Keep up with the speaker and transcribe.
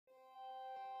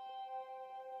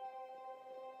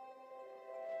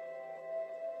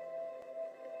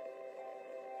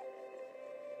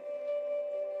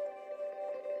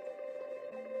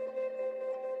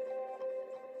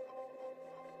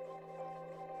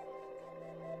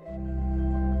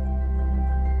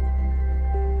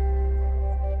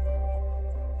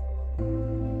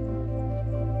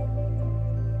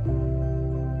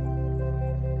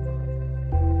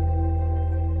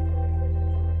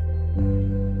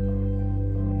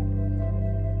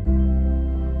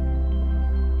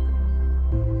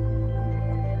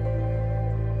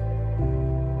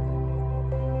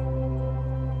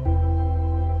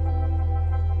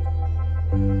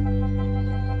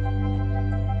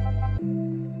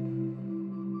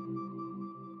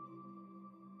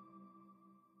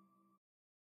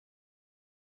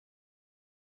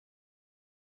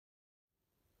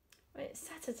It's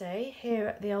Saturday here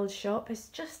at the old shop. I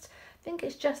think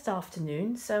it's just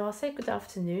afternoon, so I'll say good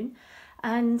afternoon.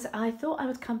 And I thought I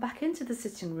would come back into the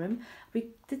sitting room. We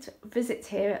did visit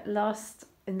here in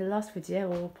the last video,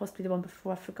 or possibly the one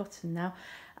before, I've forgotten now.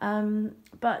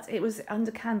 But it was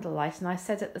under candlelight, and I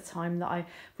said at the time that I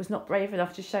was not brave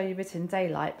enough to show you it in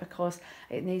daylight because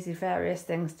it needed various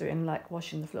things doing, like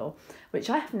washing the floor, which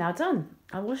I have now done.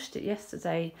 I washed it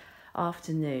yesterday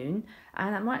afternoon,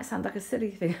 and it might sound like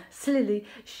a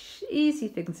easy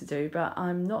thing to do, but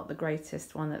I'm not the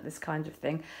greatest one at this kind of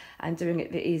thing and doing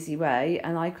it the easy way.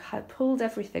 And I had pulled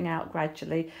everything out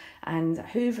gradually and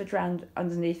hoovered around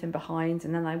underneath and behind,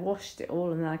 and then I washed it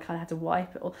all, and then I kind of had to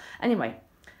wipe it all. Anyway,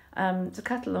 to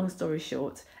cut a long story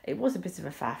short, it was a bit of a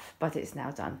faff, but it's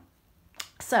now done.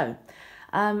 So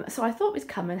I thought we'd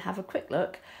come and have a quick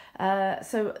look.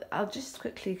 So I'll just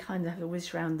quickly kind of have a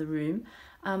whiz around the room.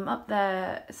 Up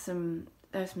there,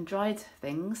 there's some dried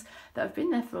things that have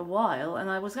been there for a while, and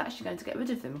I was actually going to get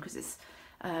rid of them because it's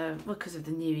because of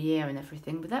the new year and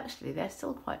everything. But actually, they're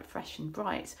still quite fresh and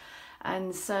bright,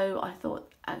 and so I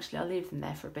thought actually I'll leave them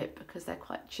there for a bit because they're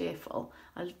quite cheerful.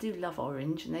 I do love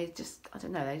orange, and they just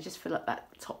they just fill up that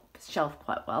top shelf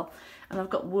quite well. And I've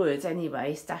got wood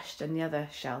anyway stashed in the other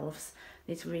shelves.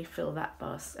 Need to refill that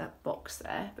box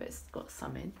there, but it's got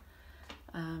some in,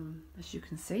 as you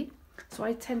can see. So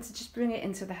I tend to just bring it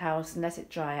into the house and let it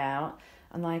dry out,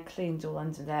 and I cleaned all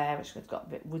under there, which got a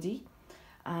bit woody.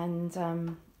 And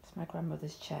it's my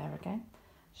grandmother's chair again.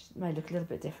 She may look a little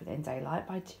bit different in daylight,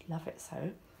 but I do love it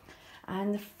so.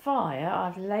 And the fire,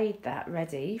 I've laid that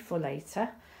ready for later.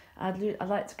 I'd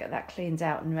like to get that cleaned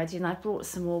out and ready, and I brought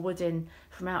some more wood in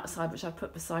from outside, which I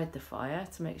put beside the fire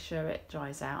to make sure it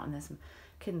dries out. And there's some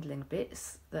kindling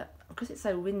bits that, because it's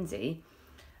so windy,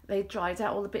 they dried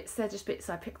out all the bits. They're just bits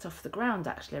I picked off the ground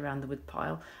actually around the wood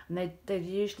pile, and they're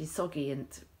usually soggy and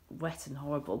wet and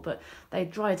horrible, but they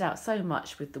dried out so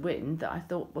much with the wind that I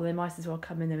thought, well, they might as well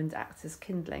come in and act as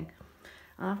kindling.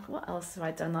 What else have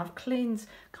I done? I've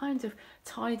kind of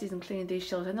tidied and cleaned these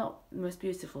shelves. They're not the most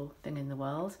beautiful thing in the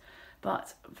world,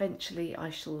 but eventually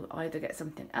I shall either get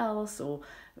something else or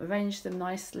arrange them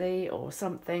nicely or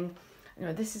something.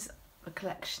 This is a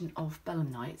collection of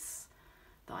belemnites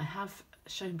that I have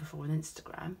shown before on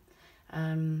Instagram.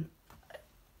 Aren't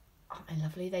they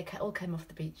lovely? They all came off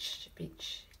the beach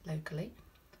locally,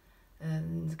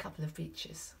 and a couple of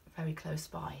beaches very close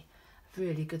by.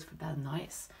 Really good for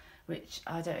belemnites, which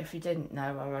I don't know if you didn't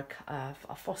know are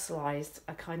a fossilised,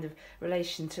 a kind of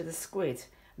relation to the squid.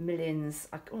 Millions,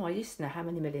 I used to know how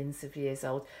many millions of years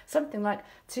old, something like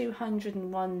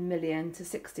 201 million to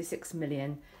 66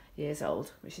 million years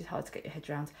old, which is hard to get your head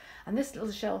around. And this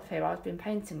little shelf here, I've been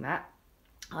painting that.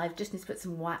 I just need to put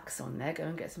some wax on there, go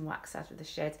and get some wax out of the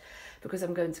shed, because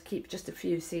I'm going to keep just a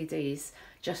few CDs,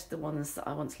 just the ones that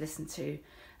I want to listen to.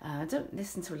 I don't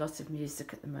listen to a lot of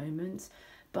music at the moment,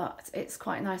 but it's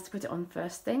quite nice to put it on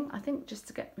first thing, I think, just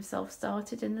to get myself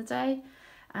started in the day.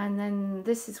 And then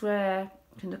this is where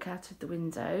you can look out of the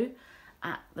window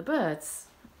at the birds,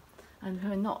 and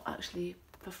who are not actually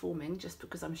performing just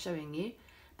because I'm showing you,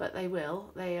 but they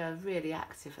will. They are really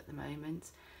active at the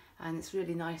moment. And it's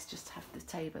really nice just to have the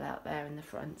table out there in the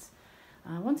front.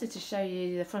 I wanted to show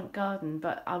you the front garden,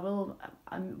 but I'll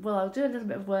do a little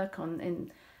bit of work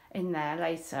in there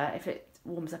later if it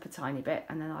warms up a tiny bit,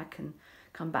 and then I can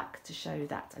come back to show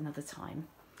that another time.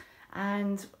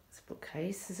 And it's a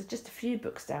bookcase. There's just a few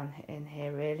books down in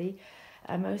here really.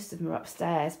 Most of them are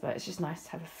upstairs, but it's just nice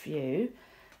to have a few.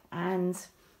 And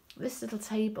this little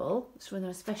table, it's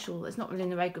really special. It's not really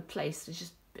in a very good place. It's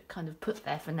just kind of put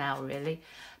there for now really,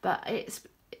 but it's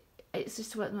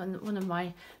just one of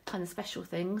my kind of special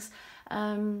things.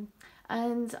 And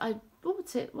I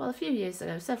bought it a few years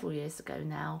ago, several years ago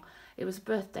now. It was a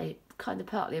birthday, kind of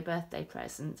partly a birthday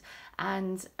present,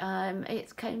 and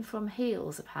it came from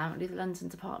Heels, apparently, the London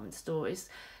department store. Is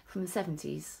from the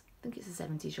 70s. I think it's the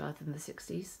 70s rather than the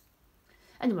 60s.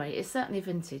 Anyway, it's certainly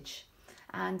vintage.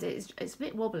 And it's a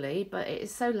bit wobbly, but it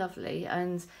is so lovely,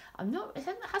 and it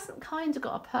hasn't kind of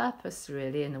got a purpose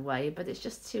really in a way, but it's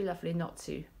just too lovely not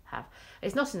to have.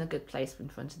 It's not in a good place in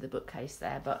front of the bookcase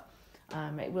there, but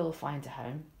it will find a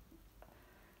home.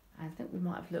 I think we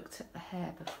might have looked at the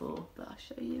hair before, but I'll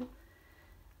show you.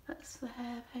 That's the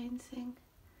hair painting,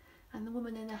 and the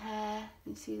woman in the hair.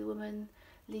 You see the woman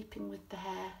leaping with the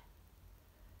hair.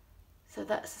 So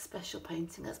that's a special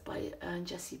painting. That's by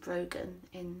Jessie Brogan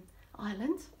in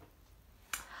Ireland.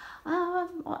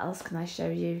 What else can I show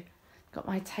you? Got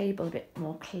my table a bit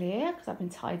more clear because I've been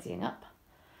tidying up,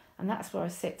 and that's where I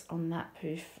sit on that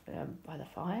poof by the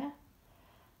fire.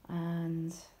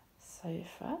 And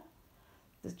sofa,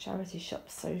 the charity shop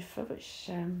sofa, which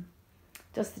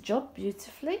does the job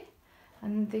beautifully.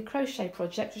 And the crochet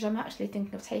project, which I'm actually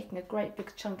thinking of taking a great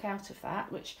big chunk out of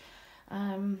that, which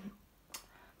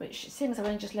seeing as I've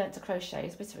only just learnt to crochet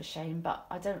is a bit of a shame, but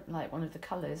I don't like one of the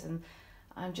colours, and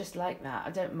I'm just like that. I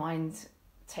don't mind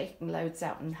taking loads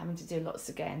out and having to do lots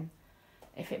again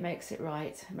if it makes it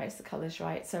right, makes the colours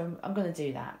right. So I'm going to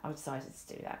do that. I've decided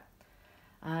to do that.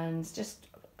 And just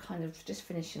kind of just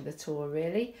finishing the tour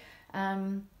really.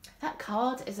 That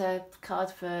card is a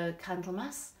card for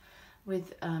Candlemas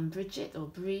with Brigid, or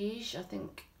Brigid, I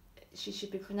think she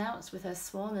should be pronounced, with her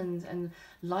swan and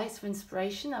light of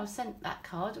inspiration. I was sent that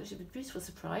card, which was a beautiful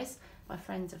surprise by a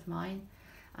friend of mine,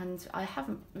 and I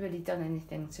haven't really done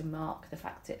anything to mark the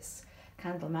fact it's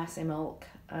Candlemas Imolc,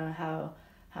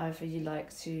 however you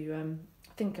like to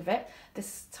think of it,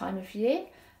 this time of year,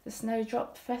 the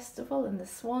Snowdrop Festival and the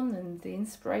swan and the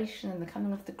inspiration and the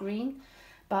coming of the green.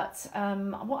 But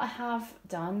what I have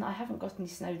done, I haven't got any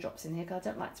snowdrops in here because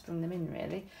I don't like to bring them in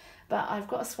really, but I've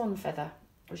got a swan feather,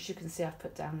 which you can see I've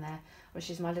put down there, which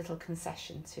is my little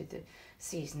concession to the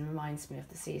season, reminds me of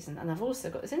the season. And I've also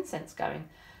got this incense going,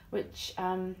 which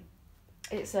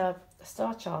it's a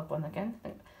Star Child one again.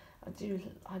 I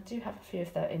do have a few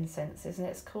of their incenses, and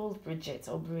it's called Brigid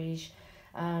or Brigid.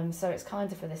 So it's kind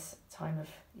of for this time of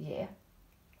year,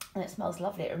 and it smells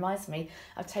lovely. It reminds me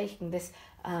of taking this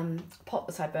pot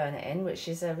that I burn it in, which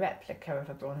is a replica of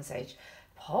a Bronze Age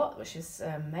pot, which is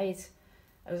made.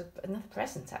 It was another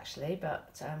present actually,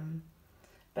 but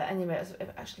anyway, it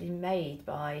was actually made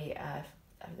by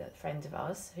a friend of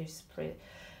ours who's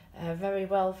very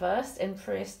well versed in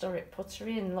prehistoric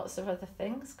pottery and lots of other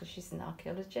things, because she's an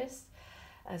archaeologist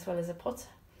as well as a potter.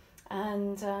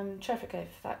 And Trevor gave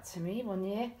that to me one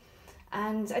year.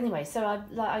 And anyway, so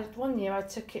one year I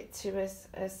took it to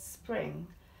a spring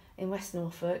in West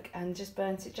Norfolk and just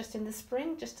burnt it just in the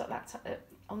spring, just at that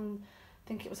on, I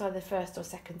think it was either 1st or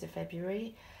 2nd of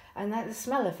February. And the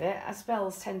smell of it, as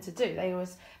bells tend to do, they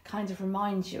always kind of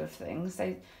remind you of things.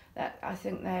 I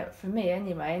think they're, for me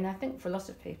anyway, and I think for a lot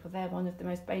of people, they're one of the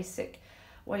most basic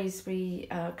ways we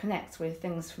connect with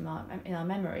things from in our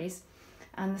memories.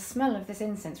 And the smell of this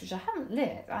incense, which I haven't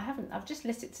lit, I've just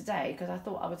lit it today because I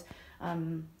thought I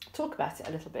would talk about it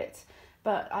a little bit,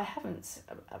 but I haven't.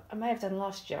 I may have done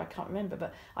last year, I can't remember,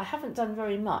 but I haven't done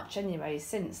very much anyway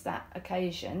since that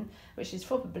occasion, which is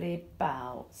probably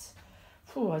about,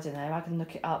 I don't know, I can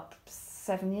look it up,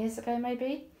 7 years ago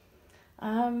maybe.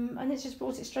 And it's just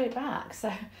brought it straight back.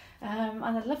 So, and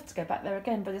I'd love to go back there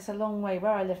again, but it's a long way.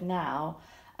 Where I live now,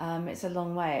 it's a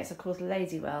long way. It's called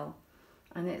Ladywell,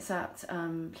 and it's at a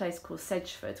place called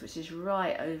Sedgeford, which is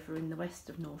right over in the west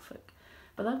of Norfolk.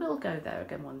 But I will go there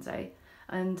again one day.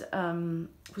 And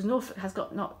because Norfolk has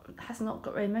not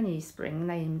got very many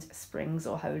named springs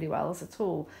or holy wells at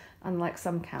all, unlike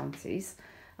some counties.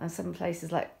 And some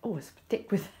places like, oh, it's thick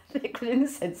with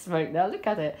incense smoke now, look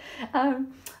at it.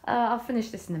 I'll finish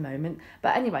this in a moment.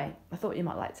 But anyway, I thought you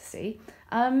might like to see.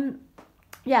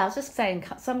 Yeah, I was just saying,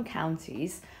 some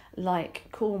counties like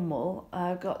Cornwall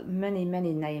got many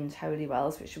named holy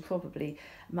wells, which are probably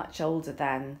much older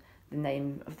than the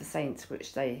name of the saint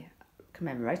which they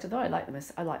commemorate. Although I like them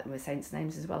as saints'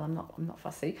 names as well. I'm not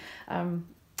fussy. I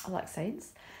like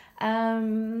saints.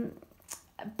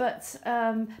 But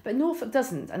Norfolk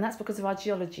doesn't, and that's because of our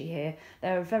geology here.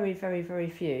 There are very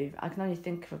few. I can only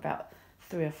think of about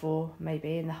 3 or 4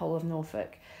 maybe in the whole of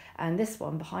Norfolk. And this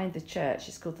one behind the church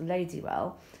is called the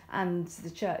Ladywell, and the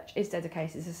church is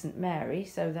dedicated to St Mary,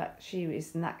 so that she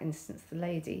is in that instance the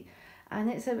lady. And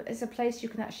it's a place you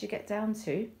can actually get down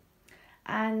to.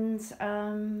 And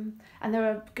there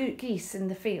are geese in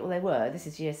the field. Well, they were, this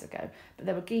is years ago, but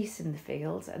there were geese in the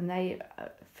field, and they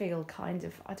feel kind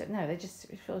of, I don't know, it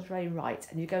feels very right.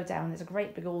 And you go down, there's a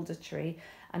great big alder tree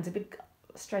and a big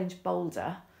strange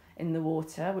boulder in the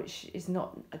water, which is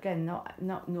not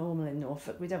normal in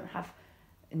Norfolk. We don't have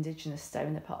indigenous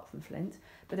stone apart from flint,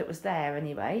 but it was there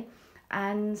anyway.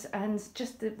 And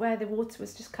just where the water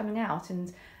was just coming out,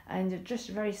 and just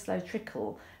a very slow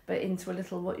trickle, but into a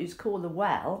little, what you'd call a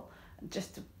well,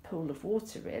 just a pool of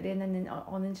water really, and then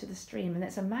on into the stream. And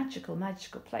it's a magical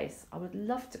place. I would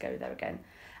love to go there again.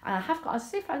 And I'll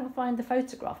see if I can find the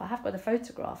photograph. I have got a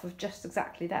photograph of just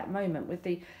exactly that moment with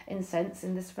the incense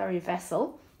in this very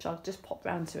vessel, which I'll just pop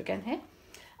round to again here,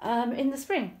 in the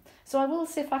spring. So I will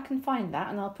see if I can find that,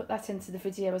 and I'll put that into the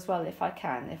video as well if I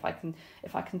can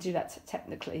do that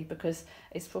technically, because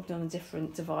it's probably on a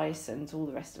different device and all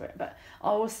the rest of it. But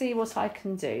I will see what I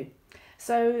can do.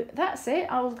 So that's it.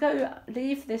 I'll go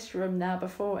leave this room now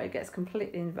before it gets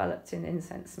completely enveloped in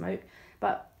incense smoke.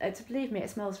 But believe me,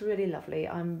 it smells really lovely.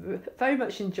 I'm very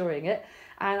much enjoying it.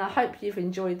 And I hope you've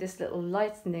enjoyed this little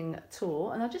lightning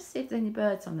tour. And I'll just see if there's any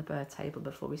birds on the bird table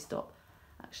before we stop,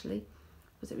 actually.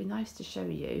 Because it'd be nice to show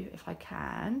you, if I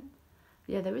can.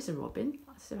 Yeah, there is a robin.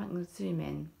 Let's see if I can zoom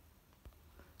in.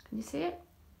 Can you see it?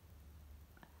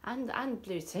 And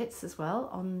blue tits as well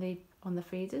on the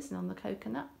feeders and on the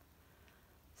coconut.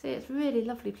 See, it's a really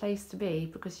lovely place to be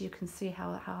because you can see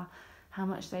how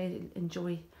much they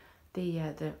enjoy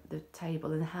the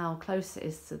table and how close it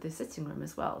is to the sitting room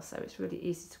as well. So it's really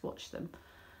easy to watch them,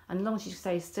 and as long as you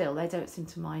stay still, they don't seem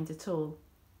to mind at all.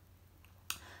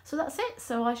 So that's it.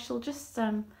 So I shall just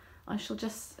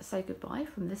say goodbye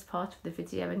from this part of the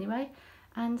video anyway,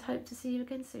 and hope to see you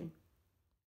again soon.